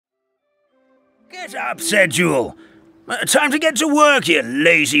Get up, said Jewel. Time to get to work, you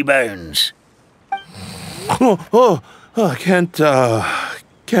lazy bones. I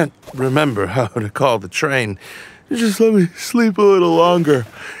can't remember how to call the train. Just let me sleep a little longer,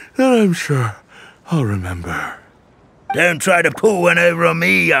 then I'm sure I'll remember. Don't try to pull one over on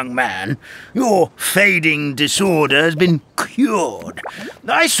me, young man. Your fading disorder has been cured.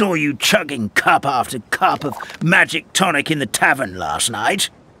 I saw you chugging cup after cup of magic tonic in the tavern last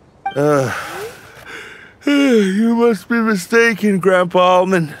night. You must be mistaken, Grandpa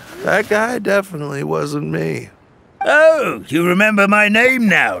Allman. That guy definitely wasn't me. Oh, you remember my name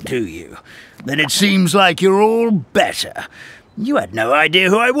now, do you? Then it seems like you're all better. You had no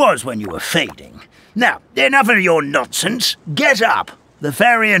idea who I was when you were fading. Now, enough of your nonsense. Get up. The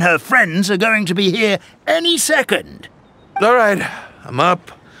fairy and her friends are going to be here any second. All right, I'm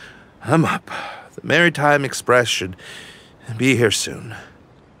up. The Maritime Express should be here soon.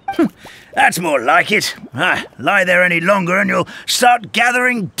 That's more like it. Lie there any longer and you'll start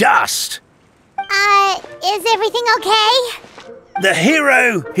gathering dust. Is everything okay? The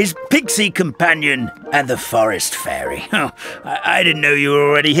hero, his pixie companion, and the forest fairy. Oh, I didn't know you were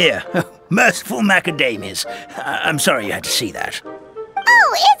already here. Merciful macadamias. I'm sorry you had to see that.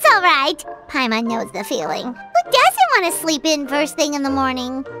 Oh, it's all right. Paimon knows the feeling. Who doesn't want to sleep in first thing in the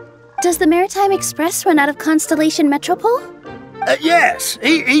morning? Does the Maritime Express run out of Constellation Metropole? Yes.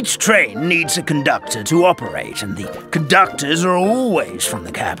 Each train needs a conductor to operate, and the conductors are always from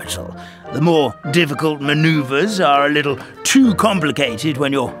the capital. The more difficult maneuvers are a little too complicated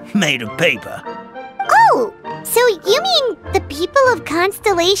when you're made of paper. Oh, so you mean the people of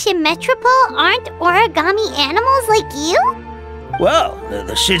Constellation Metropole aren't origami animals like you? Well,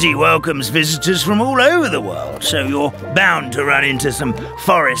 the city welcomes visitors from all over the world, so you're bound to run into some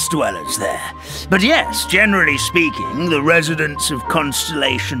forest dwellers there. But yes, generally speaking, the residents of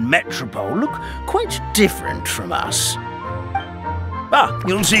Constellation Metropole look quite different from us.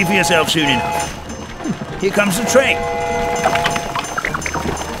 You'll see for yourself soon enough. Here comes the train.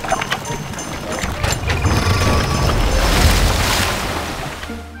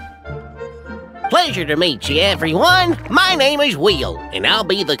 Pleasure to meet you, everyone. My name is Will, and I'll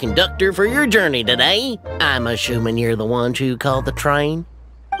be the conductor for your journey today. I'm assuming you're the ones who called the train?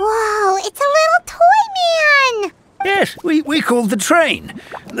 Whoa, it's a little toy man! Yes, we called the train.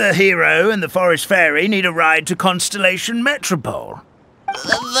 The hero and the forest fairy need a ride to Constellation Metropole.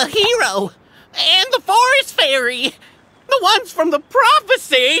 The hero and the forest fairy, the ones from the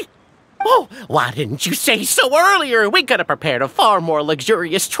prophecy. Oh, why didn't you say so earlier? We could have prepared a far more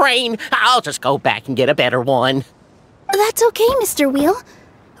luxurious train. I'll just go back and get a better one. That's okay, Mr. Wheel.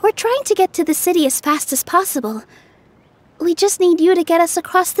 We're trying to get to the city as fast as possible. We just need you to get us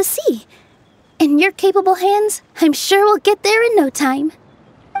across the sea. In your capable hands, I'm sure we'll get there in no time.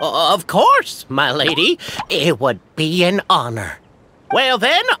 Of course, my lady. It would be an honor. Well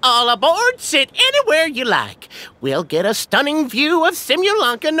then, all aboard, sit anywhere you like. We'll get a stunning view of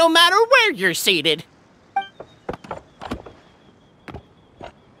Simulanka no matter where you're seated.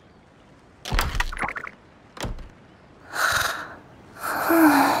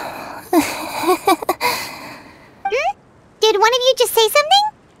 Did one of you just say something?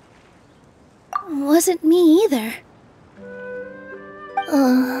 Wasn't me either.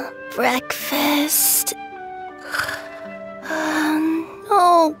 Breakfast.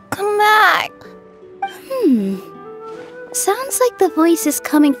 No, come back. Sounds like the voice is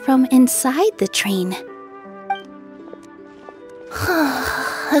coming from inside the train.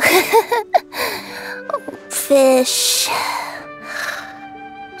 Fish.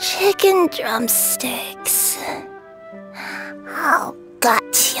 Chicken drumsticks. Oh,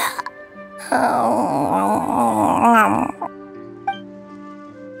 gotcha.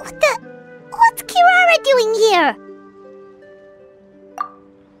 What's Kirara doing here?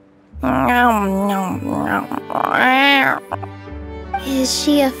 Is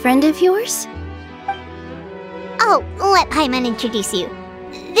she a friend of yours? Oh, let Paimon introduce you.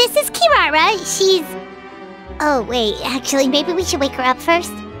 This is Kirara. She's... Oh, wait. Actually, maybe we should wake her up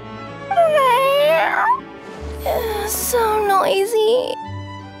first. So noisy.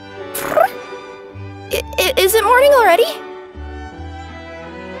 Is it morning already?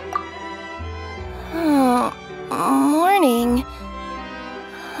 Oh, morning.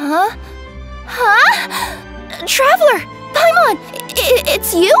 Huh? Traveler! Paimon!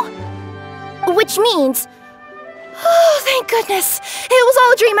 It's you? Which means... Oh, thank goodness. It was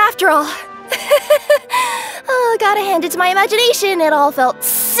all a dream after all. Oh, gotta hand it to my imagination. It all felt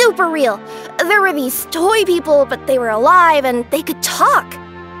super real. There were these toy people, but they were alive and they could talk.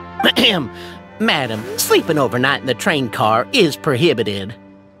 Madam, sleeping overnight in the train car is prohibited.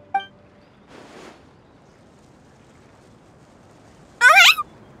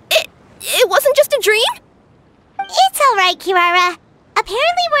 right, Kirara.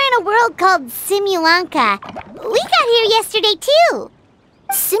 Apparently we're in a world called Simulanka. We got here yesterday, too.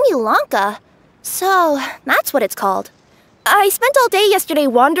 Simulanka? So, that's what it's called. I spent all day yesterday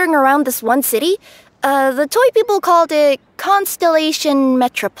wandering around this one city. The toy people called it Constellation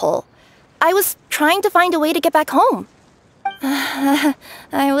Metropole. I was trying to find a way to get back home. I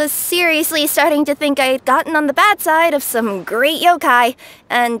was seriously starting to think I had gotten on the bad side of some great yokai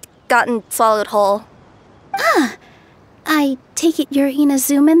and gotten swallowed whole. I take it you're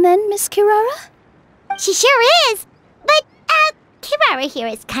Inazuman then, Miss Kirara? She sure is. But, Kirara here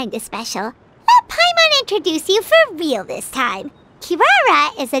is kinda special. Let Paimon introduce you for real this time.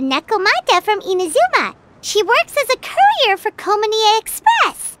 Kirara is a Nekomata from Inazuma. She works as a courier for Komanie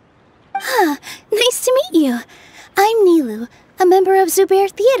Express. Nice to meet you. I'm Nilu, a member of Zubair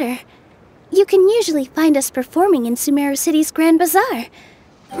Theater. You can usually find us performing in Sumeru City's Grand Bazaar.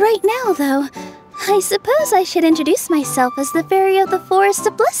 Right now, though, I suppose I should introduce myself as the Fairy of the Forest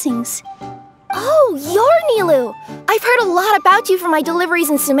of Blessings. Oh, you're Nilu! I've heard a lot about you from my deliveries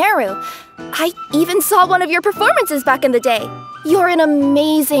in Sumeru. I even saw one of your performances back in the day. You're an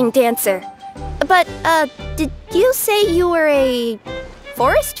amazing dancer. But, did you say you were a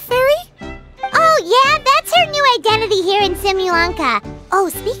forest fairy? Oh, yeah, that's her new identity here in Simulanka. Oh,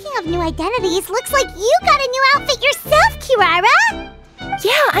 speaking of new identities, looks like you got a new outfit yourself, Kirara!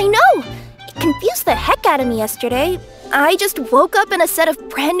 Yeah, I know! It confused the heck out of me yesterday. I just woke up in a set of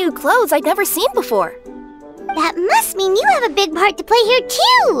brand new clothes I'd never seen before. That must mean you have a big part to play here,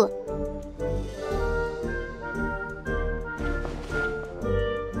 too!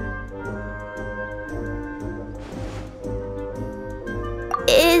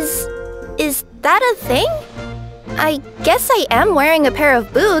 Is that a thing? I guess I am wearing a pair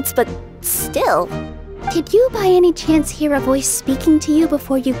of boots, but still. Did you by any chance hear a voice speaking to you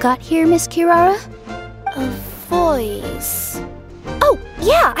before you got here, Miss Kirara? A voice... Oh,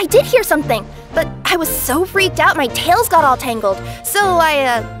 yeah, I did hear something, but I was so freaked out my tails got all tangled, so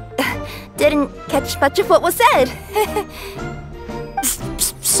I, didn't catch much of what was said.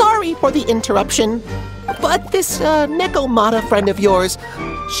 Sorry for the interruption, but this Nekomata friend of yours,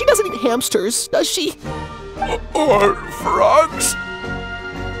 she doesn't eat hamsters, does she? Or frogs?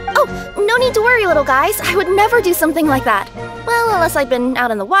 Oh, no need to worry, little guys. I would never do something like that. Well, unless I've been out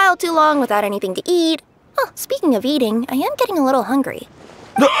in the wild too long without anything to eat. Oh, speaking of eating, I am getting a little hungry.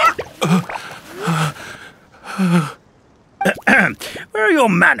 Where are your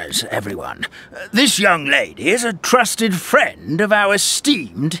manners, everyone? This young lady is a trusted friend of our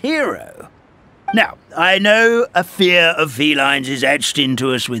esteemed hero. Now, I know a fear of felines is etched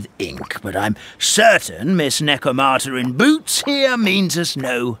into us with ink, but I'm certain Miss Nekomata in boots here means us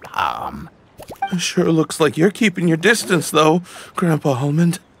no harm. Sure looks like you're keeping your distance, though, Grandpa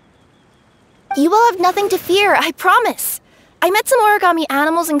Almond. You will have nothing to fear, I promise. I met some origami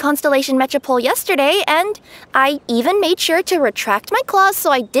animals in Constellation Metropole yesterday, and I even made sure to retract my claws so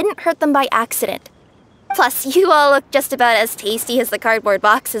I didn't hurt them by accident. Plus, you all look just about as tasty as the cardboard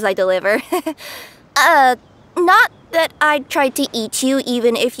boxes I deliver. Not that I'd try to eat you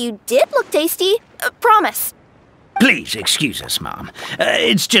even if you did look tasty. Promise. Please excuse us, Mom.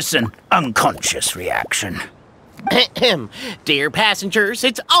 It's just an unconscious reaction. Dear passengers,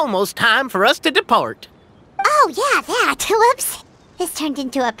 it's almost time for us to depart. Oh, yeah, that. Whoops. This turned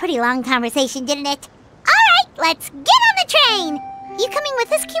into a pretty long conversation, didn't it? All right, let's get on the train. You coming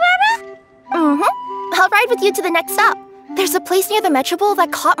with us, Kirara? Mm-hmm. I'll ride with you to the next stop. There's a place near the Metropole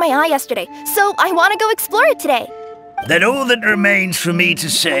that caught my eye yesterday, so I want to go explore it today. Then all that remains for me to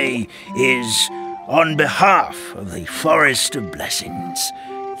say is, on behalf of the Forest of Blessings,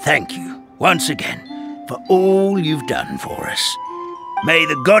 thank you once again for all you've done for us. May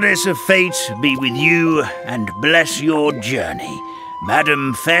the goddess of fate be with you and bless your journey,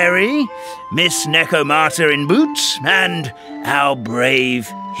 Madam Fairy, Miss Nekomata in boots, and our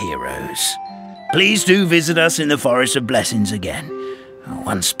brave heroes. Please do visit us in the Forest of Blessings again,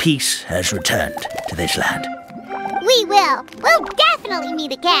 once peace has returned to this land. We will. We'll definitely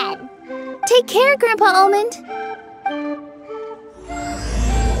meet again. Take care, Grandpa Almond.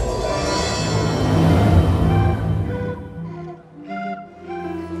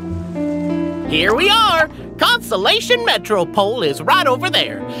 Here we are! Constellation Metropole is right over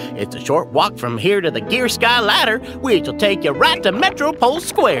there. It's a short walk from here to the Gear Sky Ladder, which will take you right to Metropole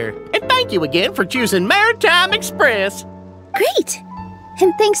Square. And thank you again for choosing Maritime Express. Great!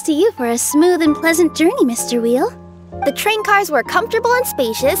 And thanks to you for a smooth and pleasant journey, Mr. Wheel. The train cars were comfortable and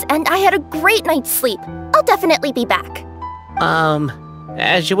spacious, and I had a great night's sleep. I'll definitely be back.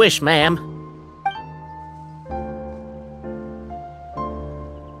 As you wish, ma'am.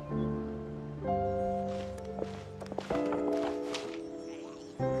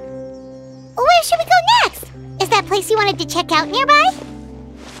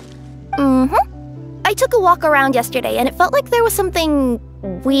 Mm-hmm. I took a walk around yesterday and it felt like there was something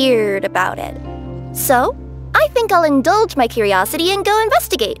weird about it. So, I think I'll indulge my curiosity and go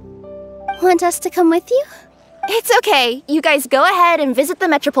investigate. Want us to come with you? It's okay. You guys go ahead and visit the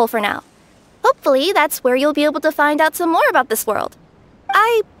Metropole for now. Hopefully, that's where you'll be able to find out some more about this world.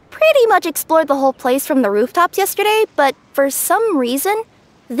 I pretty much explored the whole place from the rooftops yesterday, but for some reason,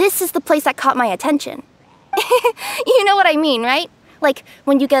 this is the place that caught my attention. You know what I mean, right? Like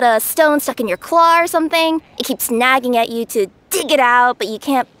when you get a stone stuck in your claw or something, it keeps nagging at you to dig it out, but you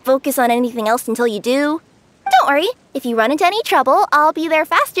can't focus on anything else until you do. Don't worry, if you run into any trouble, I'll be there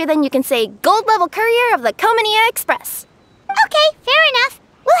faster than you can say gold level courier of the Comania Express. Okay, fair enough.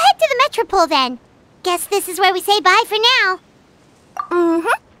 We'll head to the Metropole then. Guess this is where we say bye for now. Mm-hmm.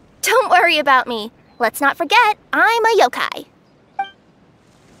 Don't worry about me. Let's not forget, I'm a yokai.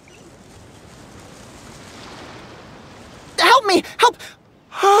 Help me! Help!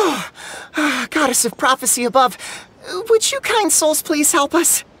 Oh, Goddess of Prophecy above, would you kind souls please help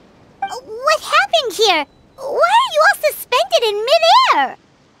us? What happened here? Why are you all suspended in midair?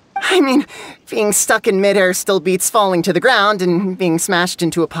 I mean, being stuck in midair still beats falling to the ground and being smashed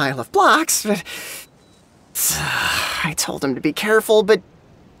into a pile of blocks, but... I told him to be careful, but...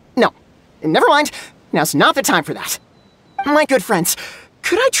 No, never mind. Now's not the time for that. My good friends,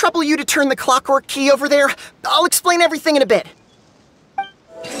 could I trouble you to turn the clockwork key over there? I'll explain everything in a bit.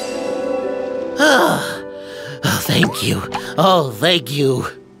 Oh, thank you. Oh, thank you.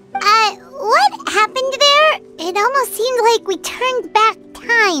 What happened there? It almost seemed like we turned back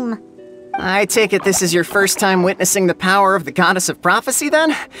time. I take it this is your first time witnessing the power of the Goddess of Prophecy,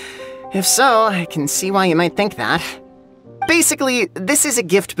 then? If so, I can see why you might think that. Basically, this is a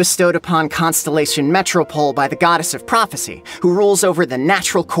gift bestowed upon Constellation Metropole by the Goddess of Prophecy, who rules over the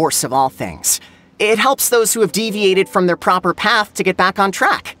natural course of all things. It helps those who have deviated from their proper path to get back on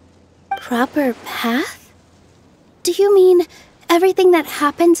track. Proper path? Do you mean everything that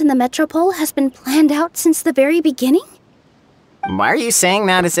happens in the Metropole has been planned out since the very beginning? Why are you saying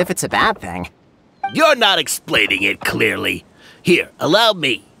that as if it's a bad thing? You're not explaining it clearly. Here, allow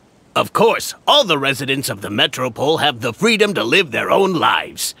me. Of course, all the residents of the Metropole have the freedom to live their own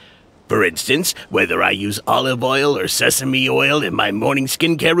lives. For instance, whether I use olive oil or sesame oil in my morning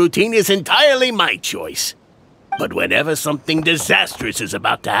skincare routine is entirely my choice. But whenever something disastrous is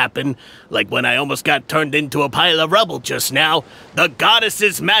about to happen, like when I almost got turned into a pile of rubble just now, the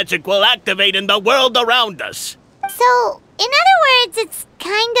goddess's magic will activate in the world around us. So, in other words, it's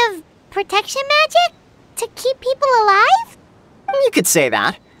kind of protection magic? To keep people alive? You could say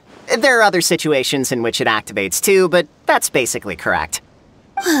that. There are other situations in which it activates too, but that's basically correct.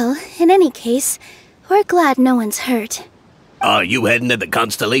 Well, in any case, we're glad no one's hurt. Are you heading to the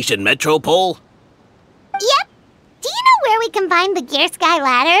Constellation Metropole? Yep. Do you know where we can find the Gear Sky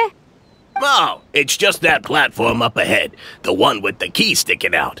ladder? Oh, it's just that platform up ahead. The one with the key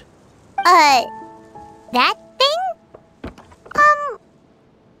sticking out. That thing? Are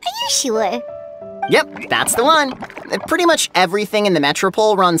you sure? Yep, that's the one. Pretty much everything in the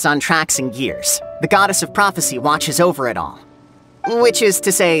Metropole runs on tracks and gears. The Goddess of Prophecy watches over it all. Which is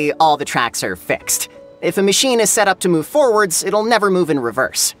to say, all the tracks are fixed. If a machine is set up to move forwards, it'll never move in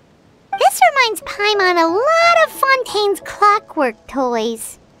reverse. This reminds Paimon a lot of Fontaine's clockwork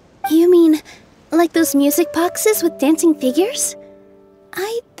toys. You mean, like those music boxes with dancing figures?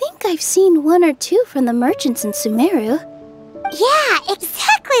 I think I've seen one or two from the merchants in Sumeru. Yeah,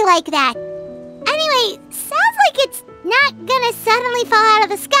 exactly like that. Anyway, sounds like it's not gonna suddenly fall out of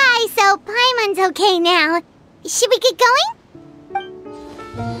the sky, so Paimon's okay now. Should we get going?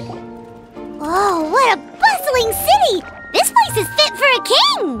 Oh, what a bustling city! This place is fit for a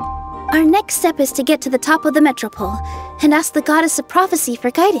king! Our next step is to get to the top of the Metropole and ask the Goddess of Prophecy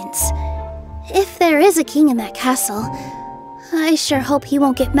for guidance. If there is a king in that castle, I sure hope he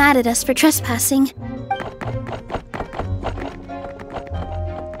won't get mad at us for trespassing.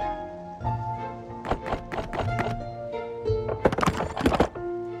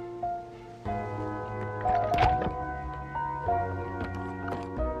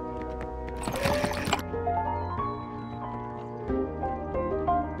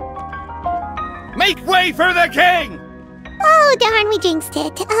 Make way for the king! Oh, darn, we jinxed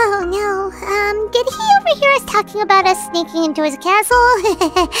it. Oh, no. Did he overhear us talking about us sneaking into his castle?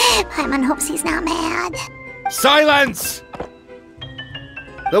 Paimon hopes he's not mad. Silence!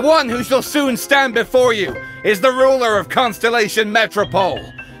 The one who shall soon stand before you is the ruler of Constellation Metropole,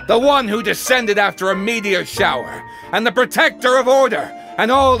 the one who descended after a meteor shower, and the protector of order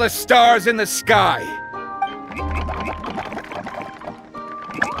and all the stars in the sky.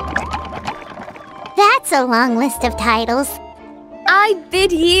 That's a long list of titles. I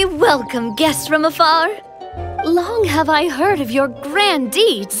bid ye welcome, guests from afar. Long have I heard of your grand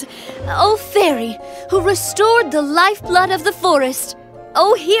deeds, O fairy, who restored the lifeblood of the forest,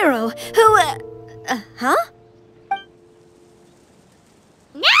 O hero, who, huh?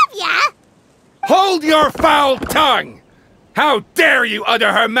 Navia! Hold your foul tongue! How dare you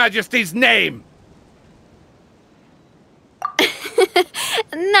utter Her Majesty's name?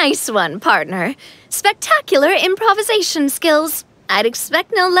 Nice one, partner. Spectacular improvisation skills. I'd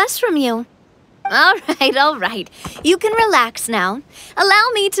expect no less from you. All right. You can relax now. Allow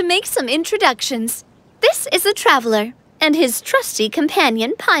me to make some introductions. This is the Traveler, and his trusty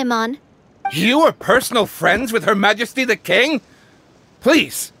companion, Paimon. You are personal friends with Her Majesty the King?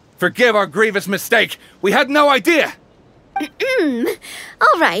 Please, forgive our grievous mistake. We had no idea.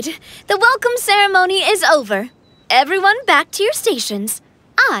 All right. The welcome ceremony is over. Everyone back to your stations.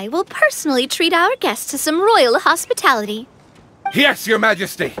 I will personally treat our guests to some royal hospitality. Yes, Your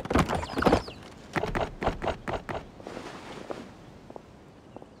Majesty.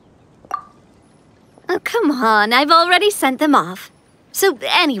 Oh, come on. I've already sent them off. So,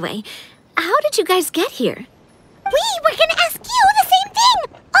 anyway, how did you guys get here? We were gonna ask you the same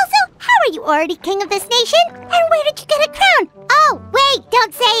thing! Also, how are you already king of this nation? And where did you get a crown? Oh, wait,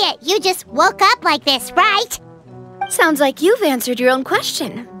 don't say it! You just woke up like this, right? Sounds like you've answered your own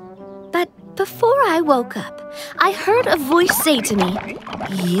question. But before I woke up, I heard a voice say to me,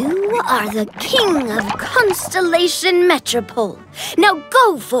 "You are the king of Constellation Metropole. Now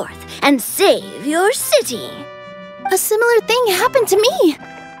go forth and save your city." A similar thing happened to me.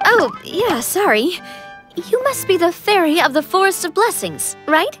 Oh, yeah, sorry. You must be the fairy of the Forest of Blessings,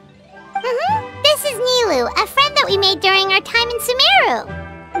 right? This is Nilu, a friend that we made during our time in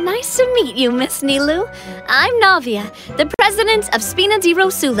Sumeru. Nice to meet you, Miss Nilu. I'm Navia, the president of Spina di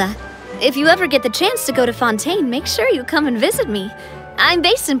Rosula. If you ever get the chance to go to Fontaine, make sure you come and visit me. I'm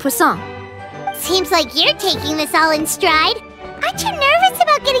based in Poisson. Seems like you're taking this all in stride. Aren't you nervous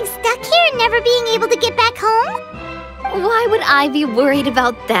about getting stuck here and never being able to get back home? Why would I be worried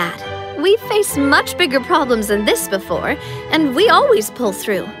about that? We've faced much bigger problems than this before, and we always pull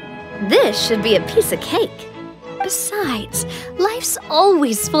through. This should be a piece of cake. Besides, life's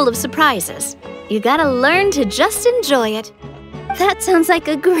always full of surprises. You gotta learn to just enjoy it. That sounds like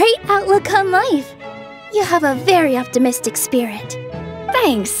a great outlook on life. You have a very optimistic spirit.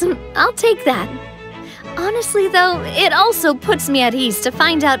 Thanks, I'll take that. Honestly, though, it also puts me at ease to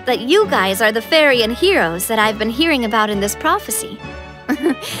find out that you guys are the fairy and heroes that I've been hearing about in this prophecy.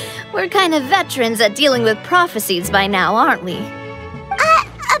 We're kind of veterans at dealing with prophecies by now, aren't we?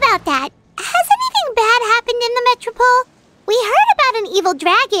 About that, has anything bad happened in the Metropole? We heard about an evil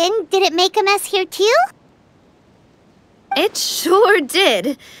dragon. Did it make a mess here too? It sure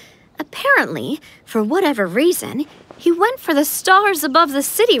did. Apparently, for whatever reason, he went for the stars above the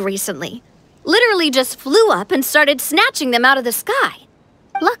city recently. Literally just flew up and started snatching them out of the sky.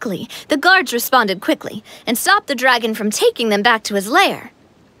 Luckily, the guards responded quickly and stopped the dragon from taking them back to his lair.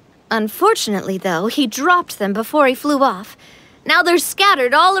 Unfortunately, though, he dropped them before he flew off. Now they're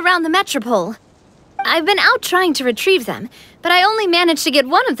scattered all around the Metropole. I've been out trying to retrieve them, but I only managed to get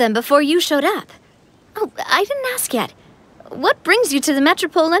one of them before you showed up. Oh, I didn't ask yet. What brings you to the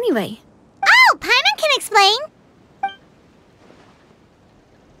Metropole anyway? Oh, Paimon can explain.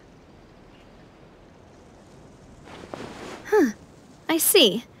 I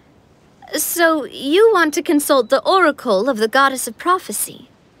see. So, you want to consult the oracle of the Goddess of Prophecy.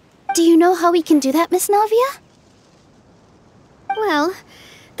 Do you know how we can do that, Miss Navia? Well,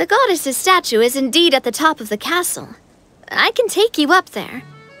 the goddess's statue is indeed at the top of the castle. I can take you up there.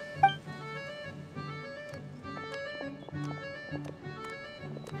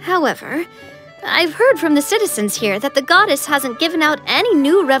 However, I've heard from the citizens here that the goddess hasn't given out any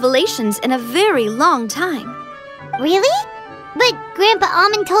new revelations in a very long time. Really? But Grandpa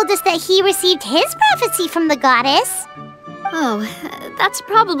Almond told us that he received his prophecy from the goddess. Oh, that's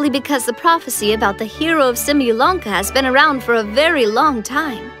probably because the prophecy about the hero of Simulanka has been around for a very long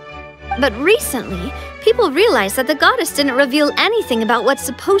time. But recently, people realized that the goddess didn't reveal anything about what's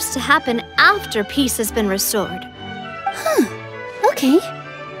supposed to happen after peace has been restored. Okay.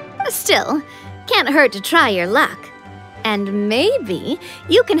 Still, can't hurt to try your luck. And maybe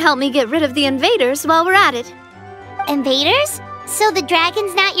you can help me get rid of the invaders while we're at it. Invaders? So the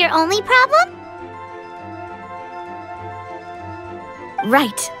dragon's not your only problem?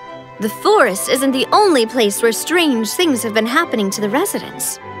 Right. The forest isn't the only place where strange things have been happening to the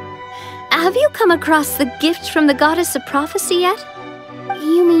residents. Have you come across the gift from the Goddess of Prophecy yet?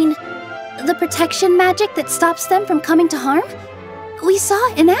 You mean the protection magic that stops them from coming to harm? We saw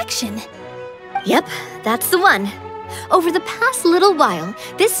it in action. Yep, that's the one. Over the past little while,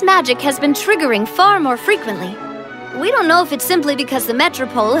 this magic has been triggering far more frequently. We don't know if it's simply because the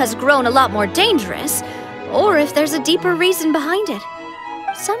Metropole has grown a lot more dangerous, or if there's a deeper reason behind it.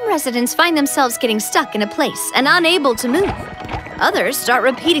 Some residents find themselves getting stuck in a place and unable to move. Others start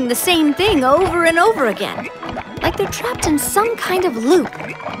repeating the same thing over and over again, like they're trapped in some kind of loop.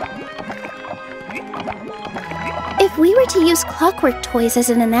 If we were to use clockwork toys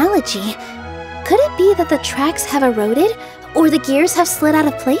as an analogy, could it be that the tracks have eroded or the gears have slid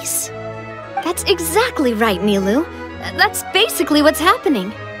out of place? That's exactly right, Nilu. That's basically what's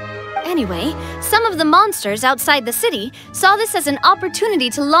happening. Anyway, some of the monsters outside the city saw this as an opportunity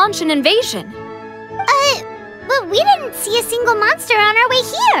to launch an invasion. But we didn't see a single monster on our way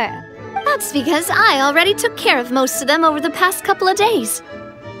here. That's because I already took care of most of them over the past couple of days.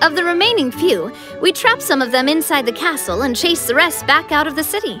 Of the remaining few, we trapped some of them inside the castle and chased the rest back out of the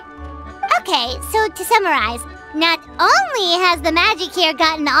city. Okay, so to summarize, not only has the magic here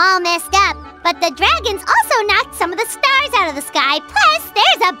gotten all messed up, but the dragons also knocked some of the stars out of the sky, plus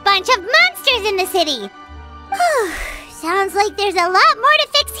there's a bunch of monsters in the city. Sounds like there's a lot more to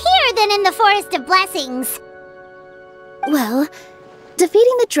fix here than in the Forest of Blessings. Well,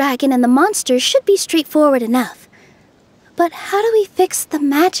 defeating the dragon and the monsters should be straightforward enough. But how do we fix the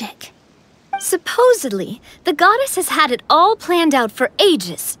magic? Supposedly, the goddess has had it all planned out for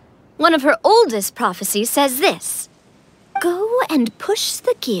ages. One of her oldest prophecies says this: "Go and push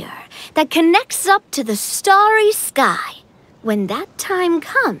the gear that connects up to the starry sky. When that time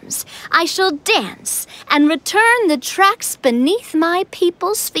comes, I shall dance and return the tracks beneath my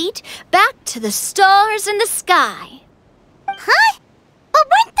people's feet back to the stars in the sky." Huh? But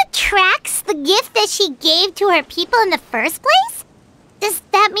weren't the tracks the gift that she gave to her people in the first place? Does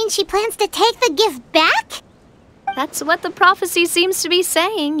that mean she plans to take the gift back? That's what the prophecy seems to be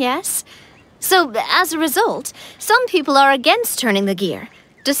saying, yes. So, as a result, some people are against turning the gear,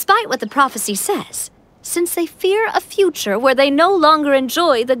 despite what the prophecy says, since they fear a future where they no longer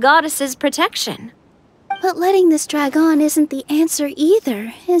enjoy the goddess's protection. But letting this drag on isn't the answer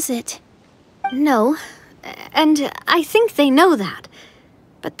either, is it? No, and I think they know that.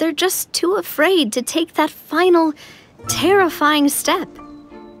 But they're just too afraid to take that final, terrifying step.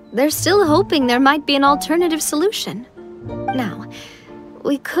 They're still hoping there might be an alternative solution. Now,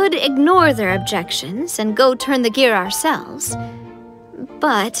 we could ignore their objections and go turn the gear ourselves,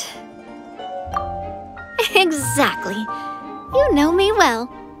 but... Exactly. You know me well.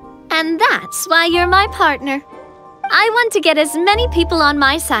 And that's why you're my partner. I want to get as many people on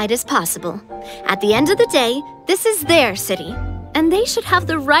my side as possible. At the end of the day, this is their city, and they should have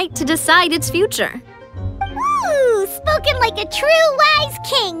the right to decide its future. Ooh, spoken like a true wise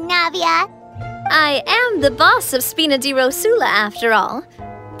king, Navia. I am the boss of Spina di Rosula, after all.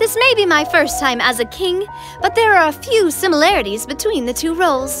 This may be my first time as a king, but there are a few similarities between the two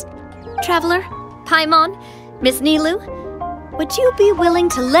roles. Traveler, Paimon, Miss Nilu, would you be willing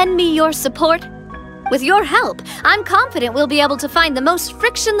to lend me your support? With your help, I'm confident we'll be able to find the most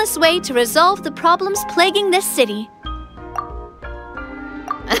frictionless way to resolve the problems plaguing this city.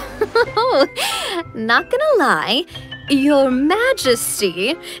 Not gonna lie, Your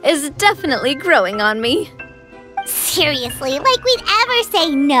Majesty is definitely growing on me. Seriously, like we'd ever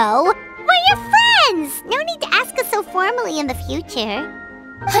say no. We're your friends! No need to ask us so formally in the future.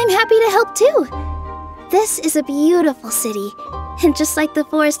 I'm happy to help too. This is a beautiful city, and just like the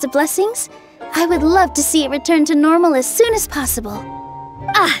Forest of Blessings, I would love to see it return to normal as soon as possible.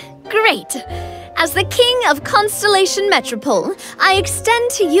 Ah, great! As the King of Constellation Metropole, I extend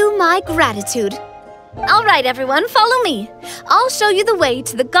to you my gratitude. All right, everyone, follow me. I'll show you the way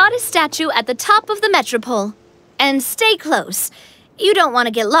to the goddess statue at the top of the Metropole. And stay close. You don't want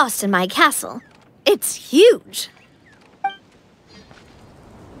to get lost in my castle. It's huge.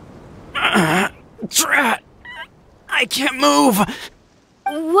 Drat! I can't move!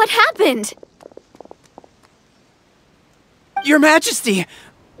 What happened? Your Majesty!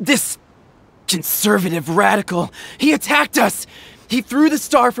 This conservative radical, he attacked us! He threw the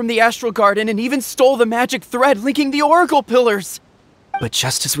star from the Astral Garden and even stole the magic thread linking the Oracle Pillars! But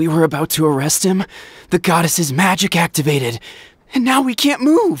just as we were about to arrest him, the goddess's magic activated, and now we can't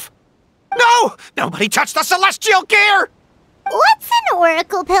move! No! Nobody touched the celestial gear! What's an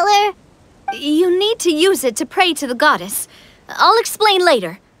Oracle Pillar? You need to use it to pray to the goddess. I'll explain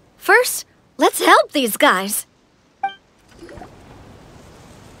later. First, let's help these guys.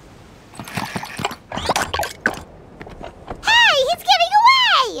 Hey, he's getting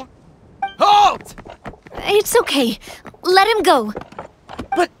away! Halt! It's okay. Let him go.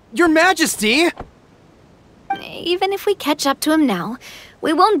 But, Your Majesty! Even if we catch up to him now,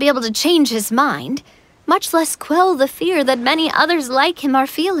 we won't be able to change his mind. much less quell the fear that many others like him are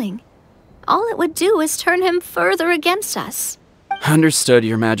feeling. All it would do is turn him further against us. Understood,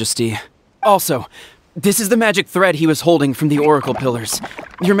 Your Majesty. Also, this is the magic thread he was holding from the Oracle Pillars.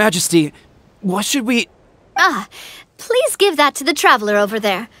 Your Majesty, what should we... Please give that to the traveler over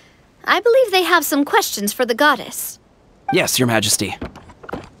there. I believe they have some questions for the goddess. Yes, Your Majesty.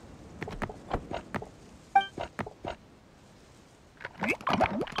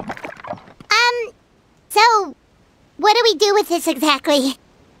 So, what do we do with this exactly?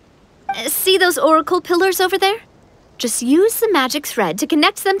 See those oracle pillars over there? Just use the magic thread to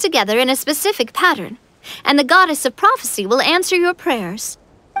connect them together in a specific pattern, and the goddess of prophecy will answer your prayers.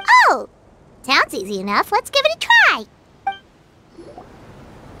 Oh! Sounds easy enough. Let's give it a try.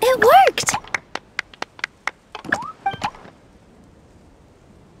 It worked!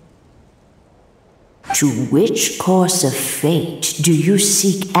 To which course of fate do you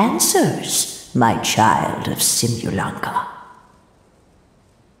seek answers, my child of Simulanka?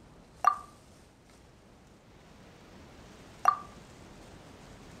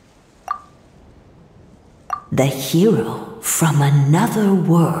 The hero from another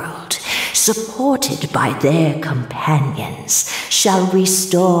world, supported by their companions, shall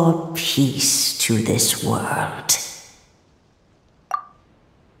restore peace to this world.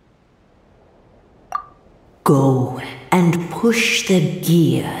 Go and push the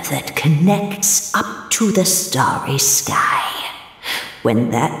gear that connects up to the starry sky.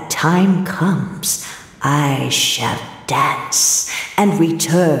 When that time comes, I shall dance and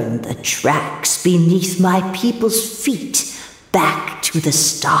return the tracks beneath my people's feet back to the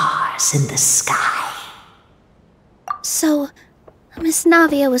stars in the sky. So, Miss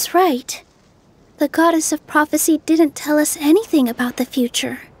Navia was right. The goddess of prophecy didn't tell us anything about the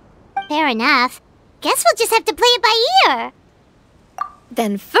future. Fair enough. Guess we'll just have to play it by ear.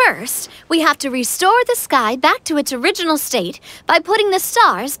 Then first, we have to restore the sky back to its original state by putting the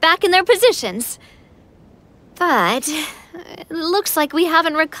stars back in their positions. But it looks like we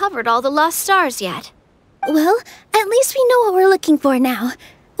haven't recovered all the lost stars yet. Well, at least we know what we're looking for now.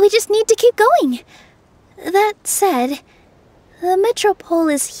 We just need to keep going. That said, the metropole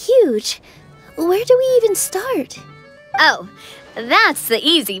is huge. Where do we even start? Oh, that's the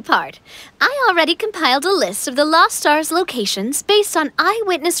easy part. I already compiled a list of the lost stars' locations based on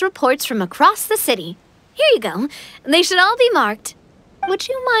eyewitness reports from across the city. Here you go. They should all be marked. Would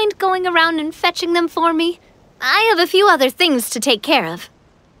you mind going around and fetching them for me? I have a few other things to take care of.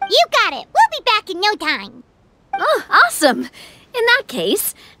 You got it. We'll be back in no time. Oh, awesome. In that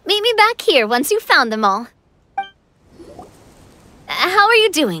case, meet me back here once you've found them all. How are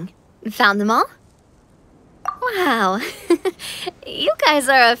you doing? Found them all? Wow. You guys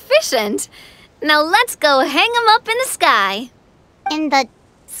are efficient. Now let's go hang them up in the sky. In the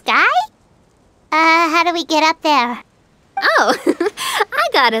sky? How do we get up there? Oh, I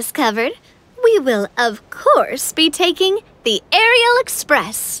got us covered. We will, of course, be taking the Aerial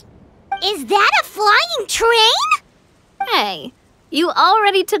Express. Is that a flying train? Hey, you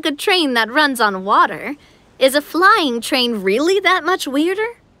already took a train that runs on water. Is a flying train really that much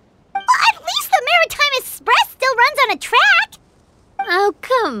weirder? Well, at least the Maritime Express still runs on a track. Oh,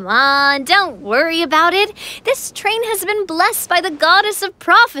 come on, don't worry about it. This train has been blessed by the goddess of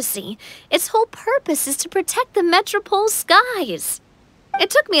prophecy. Its whole purpose is to protect the metropole's skies. It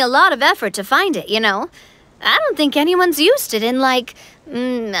took me a lot of effort to find it, you know. I don't think anyone's used it in, like,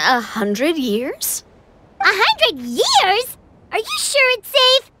 100 years. 100 years? Are you sure it's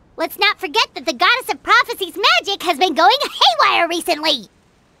safe? Let's not forget that the goddess of prophecy's magic has been going haywire recently.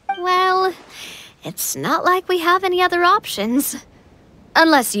 Well, it's not like we have any other options.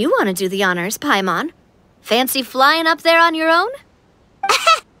 Unless you want to do the honors, Paimon. Fancy flying up there on your own?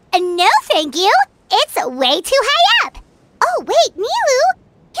 No, thank you. It's way too high up. Oh, wait, Nilu.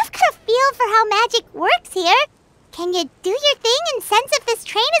 You've got a feel for how magic works here. Can you do your thing and sense if this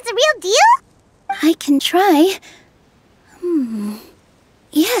train is a real deal? I can try.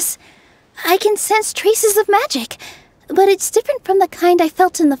 Yes, I can sense traces of magic, but it's different from the kind I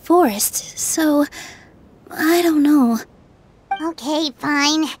felt in the forest, so I don't know. Okay,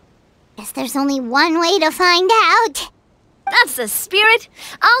 fine. Guess there's only one way to find out. That's the spirit.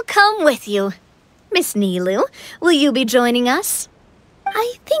 I'll come with you. Miss Nilu, will you be joining us?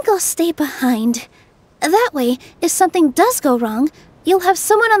 I think I'll stay behind. That way, if something does go wrong, you'll have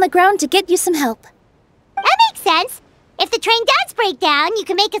someone on the ground to get you some help. That makes sense. If the train does break down, you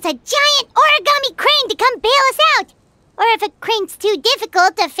can make us a giant origami crane to come bail us out. Or if a crane's too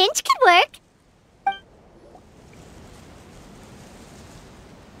difficult, a finch could work.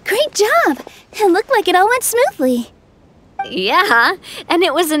 Great job! It looked like it all went smoothly. Yeah, and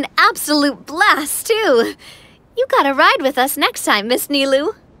it was an absolute blast, too. You gotta ride with us next time, Miss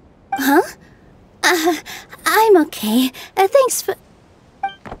Nilu. Huh? I'm okay. Thanks for...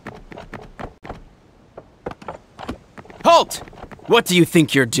 Halt! What do you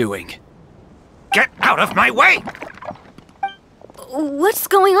think you're doing? Get out of my way! What's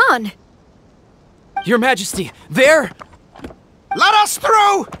going on? Your Majesty, there! Let us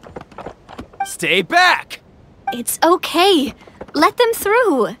through! Stay back! It's okay. Let them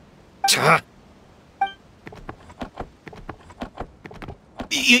through.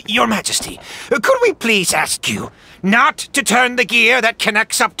 Your Majesty, could we please ask you not to turn the gear that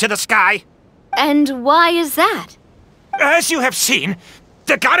connects up to the sky? And why is that? As you have seen,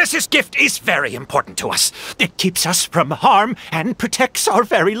 the goddess's gift is very important to us. It keeps us from harm and protects our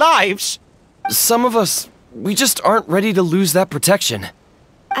very lives. Some of us, we just aren't ready to lose that protection.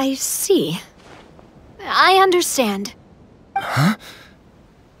 I see. I understand. Huh?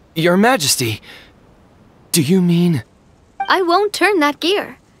 Your Majesty, do you mean... I won't turn that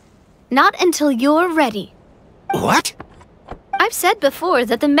gear. Not until you're ready. What? I've said before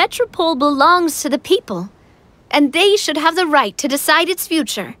that the Metropole belongs to the people, and they should have the right to decide its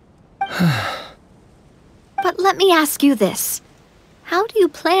future. But let me ask you this. How do you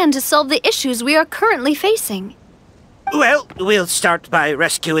plan to solve the issues we are currently facing? Well, we'll start by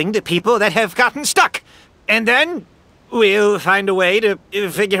rescuing the people that have gotten stuck. And then we'll find a way to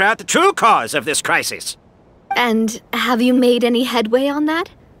figure out the true cause of this crisis. And have you made any headway on that?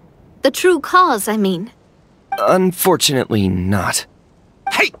 The true cause, I mean. Unfortunately not.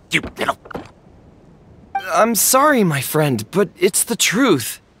 Hey, you little... I'm sorry, my friend, but it's the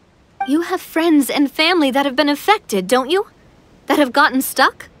truth. You have friends and family that have been affected, don't you? That have gotten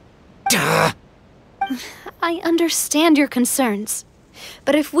stuck? Duh. I understand your concerns.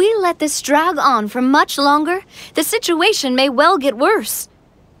 But if we let this drag on for much longer, the situation may well get worse.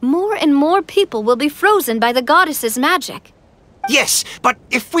 More and more people will be frozen by the goddess's magic. Yes, but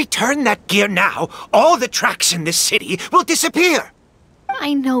if we turn that gear now, all the tracks in this city will disappear.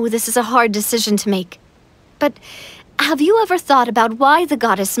 I know this is a hard decision to make. But have you ever thought about why the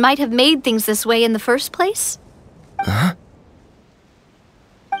goddess might have made things this way in the first place? Huh?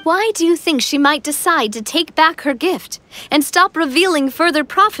 Why do you think she might decide to take back her gift and stop revealing further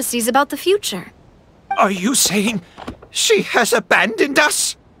prophecies about the future? Are you saying she has abandoned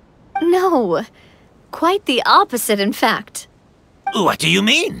us? No. Quite the opposite, in fact. What do you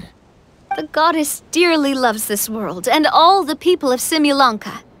mean? The goddess dearly loves this world and all the people of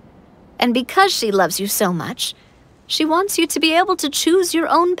Simulanka. And because she loves you so much, she wants you to be able to choose your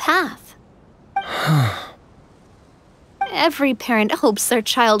own path. Every parent hopes their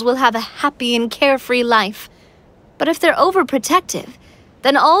child will have a happy and carefree life. But if they're overprotective,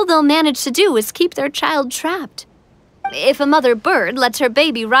 then all they'll manage to do is keep their child trapped. If a mother bird lets her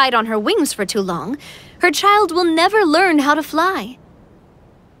baby ride on her wings for too long, her child will never learn how to fly.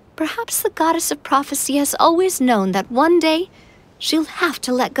 Perhaps the goddess of prophecy has always known that one day she'll have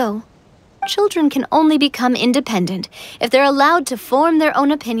to let go. Children can only become independent if they're allowed to form their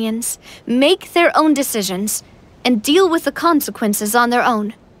own opinions, make their own decisions, and deal with the consequences on their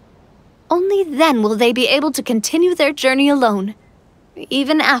own. Only then will they be able to continue their journey alone,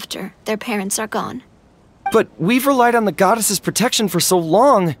 even after their parents are gone. But we've relied on the goddess's protection for so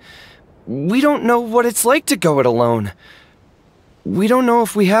long. We don't know what it's like to go it alone. We don't know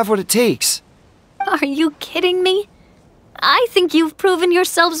if we have what it takes. Are you kidding me? I think you've proven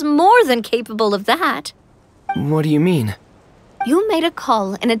yourselves more than capable of that. What do you mean? You made a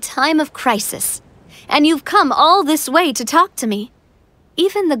call in a time of crisis, and you've come all this way to talk to me.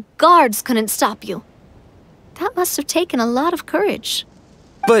 Even the guards couldn't stop you. That must have taken a lot of courage.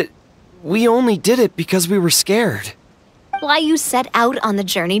 But we only did it because we were scared. Why you set out on the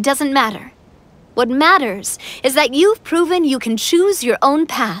journey doesn't matter. What matters is that you've proven you can choose your own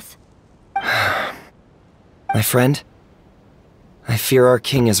path. My friend, I fear our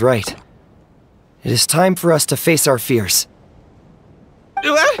king is right. It is time for us to face our fears.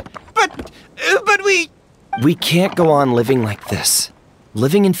 But we... We can't go on living like this.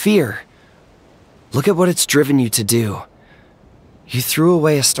 Living in fear. Look at what it's driven you to do. You threw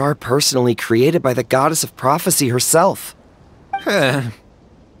away a star personally created by the goddess of prophecy herself.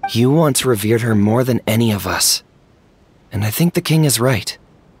 You once revered her more than any of us. And I think the king is right.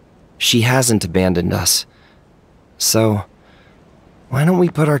 She hasn't abandoned us. So, why don't we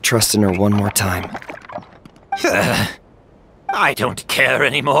put our trust in her one more time? I don't care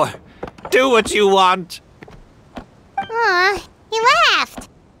anymore. Do what you want. Aw, he laughed.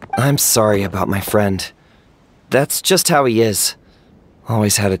 I'm sorry about my friend. That's just how he is.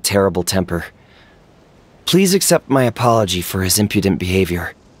 Always had a terrible temper. Please accept my apology for his impudent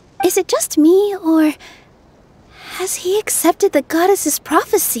behavior. Is it just me, or has he accepted the goddess's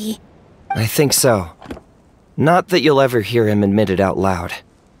prophecy? I think so. Not that you'll ever hear him admit it out loud.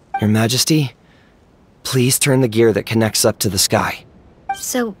 Your Majesty, please turn the gear that connects up to the sky.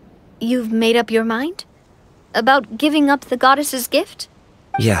 So, you've made up your mind? About giving up the goddess's gift?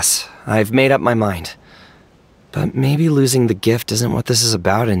 Yes, I've made up my mind. But maybe losing the gift isn't what this is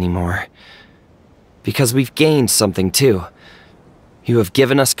about anymore. Because we've gained something too. You have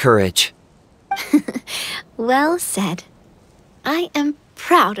given us courage. Well said. I am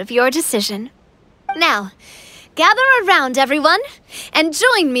proud of your decision. Now, gather around, everyone, and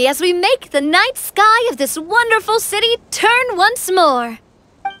join me as we make the night sky of this wonderful city turn once more.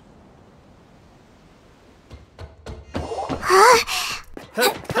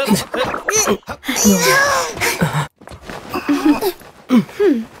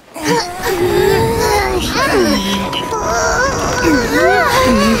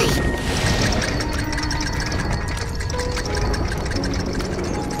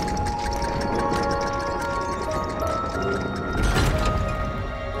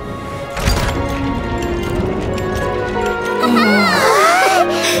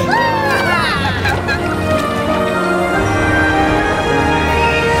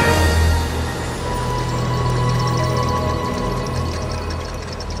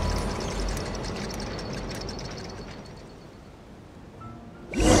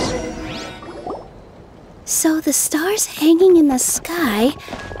 So the stars hanging in the sky,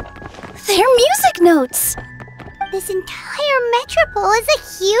 they're music notes! This entire metropole is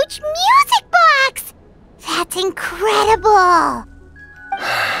a huge music box! That's incredible!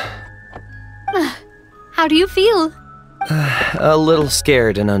 How do you feel? A little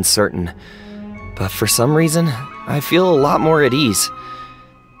scared and uncertain. But for some reason, I feel a lot more at ease.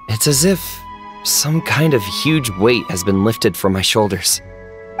 It's as if some kind of huge weight has been lifted from my shoulders.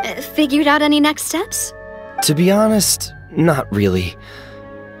 Figured out any next steps? To be honest, not really.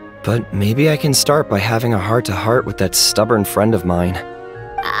 But maybe I can start by having a heart-to-heart with that stubborn friend of mine.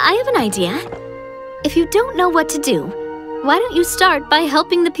 I have an idea. If you don't know what to do, why don't you start by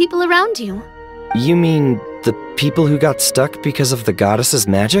helping the people around you? You mean the people who got stuck because of the goddess's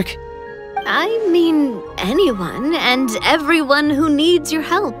magic? I mean anyone and everyone who needs your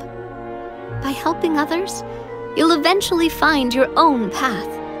help. By helping others, you'll eventually find your own path.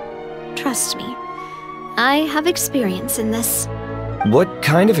 Trust me, I have experience in this. What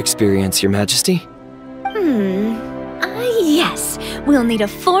kind of experience, Your Majesty? Yes. We'll need a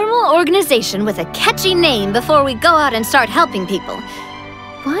formal organization with a catchy name before we go out and start helping people.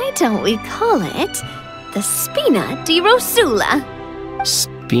 Why don't we call it the Spina di Rosula?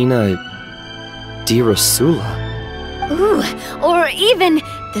 Spina di Rosula? Ooh, or even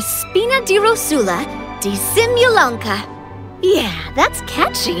the Spina di Rosula di Simulonka. Yeah, that's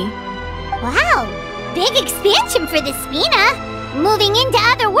catchy. Wow, big expansion for the Spina. Moving into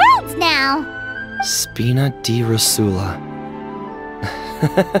other worlds now. Spina di Rosula.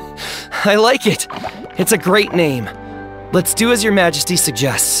 I like it. It's a great name. Let's do as Your Majesty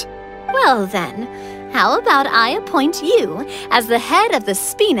suggests. Well then, how about I appoint you as the head of the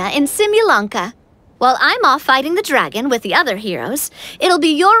Spina in Simulonka? While I'm off fighting the dragon with the other heroes, it'll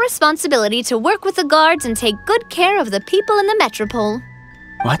be your responsibility to work with the guards and take good care of the people in the metropole.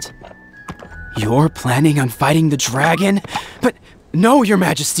 What? You're planning on fighting the dragon? But no, Your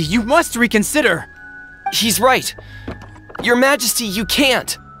Majesty, you must reconsider! He's right. Your Majesty, you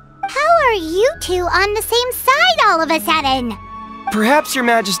can't. How are you two on the same side all of a sudden? Perhaps Your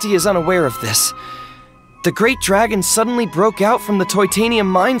Majesty is unaware of this. The great dragon suddenly broke out from the Titanium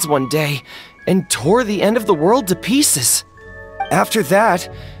mines one day and tore the end of the world to pieces. After that,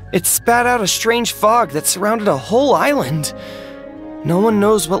 it spat out a strange fog that surrounded a whole island. No one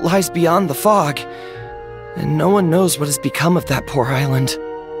knows what lies beyond the fog, and no one knows what has become of that poor island.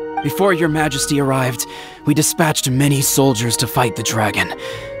 Before Your Majesty arrived, we dispatched many soldiers to fight the dragon,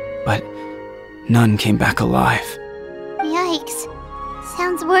 but none came back alive. Yikes.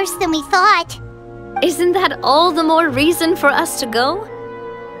 Sounds worse than we thought. Isn't that all the more reason for us to go?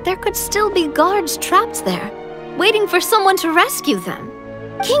 There could still be guards trapped there, waiting for someone to rescue them.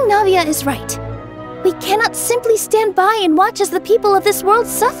 King Navia is right. We cannot simply stand by and watch as the people of this world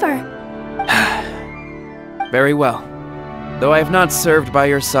suffer. Very well. Though I have not served by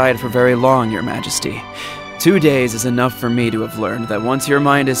your side for very long, Your Majesty. 2 days is enough for me to have learned that once your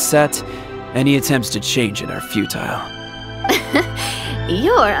mind is set, any attempts to change it are futile.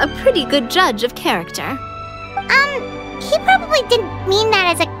 You're a pretty good judge of character. He probably didn't mean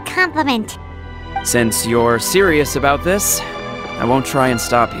that as a compliment. Since you're serious about this, I won't try and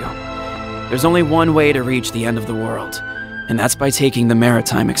stop you. There's only one way to reach the end of the world, and that's by taking the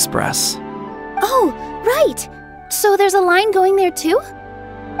Maritime Express. Oh, right! So there's a line going there too?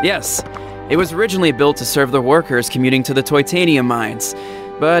 Yes, it was originally built to serve the workers commuting to the Titanium mines,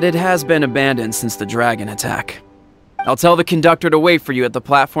 but it has been abandoned since the dragon attack. I'll tell the conductor to wait for you at the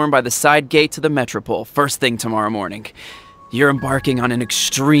platform by the side gate to the Metropole first thing tomorrow morning. You're embarking on an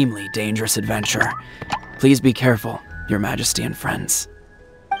extremely dangerous adventure. Please be careful, Your Majesty and friends.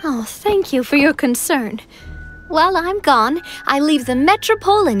 Oh, thank you for your concern. While I'm gone, I leave the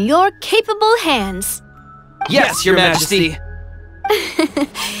Metropole in your capable hands. Yes, Your Majesty!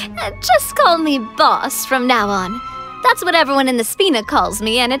 Just call me boss from now on. That's what everyone in the Spina calls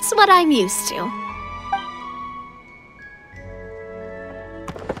me, and it's what I'm used to.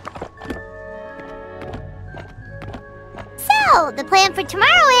 So, the plan for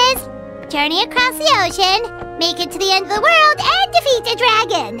tomorrow is journey across the ocean, make it to the end of the world, and defeat a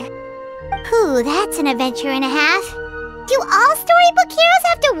dragon. Whew, that's an adventure and a half. Do all storybook heroes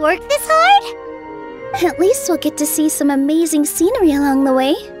have to work this hard? At least we'll get to see some amazing scenery along the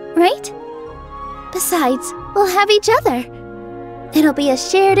way, right? Besides, we'll have each other. It'll be a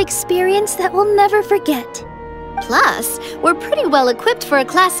shared experience that we'll never forget. Plus, we're pretty well equipped for a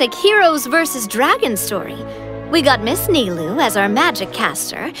classic heroes versus dragons story. We got Miss Nilu as our magic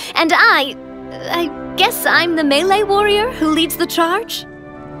caster, and I guess I'm the melee warrior who leads the charge?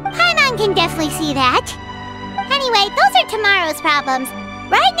 Paimon can definitely see that. Anyway, those are tomorrow's problems.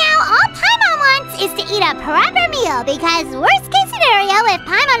 Right now, all Paimon wants is to eat a proper meal, because worst case scenario, if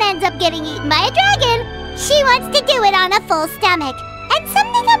Paimon ends up getting eaten by a dragon, she wants to do it on a full stomach. And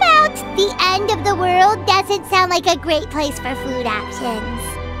something about the end of the world doesn't sound like a great place for food options.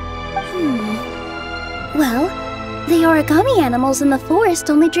 Well, the origami animals in the forest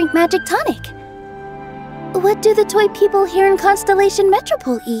only drink magic tonic. What do the toy people here in Constellation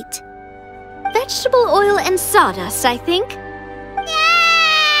Metropole eat? Vegetable oil and sawdust, I think.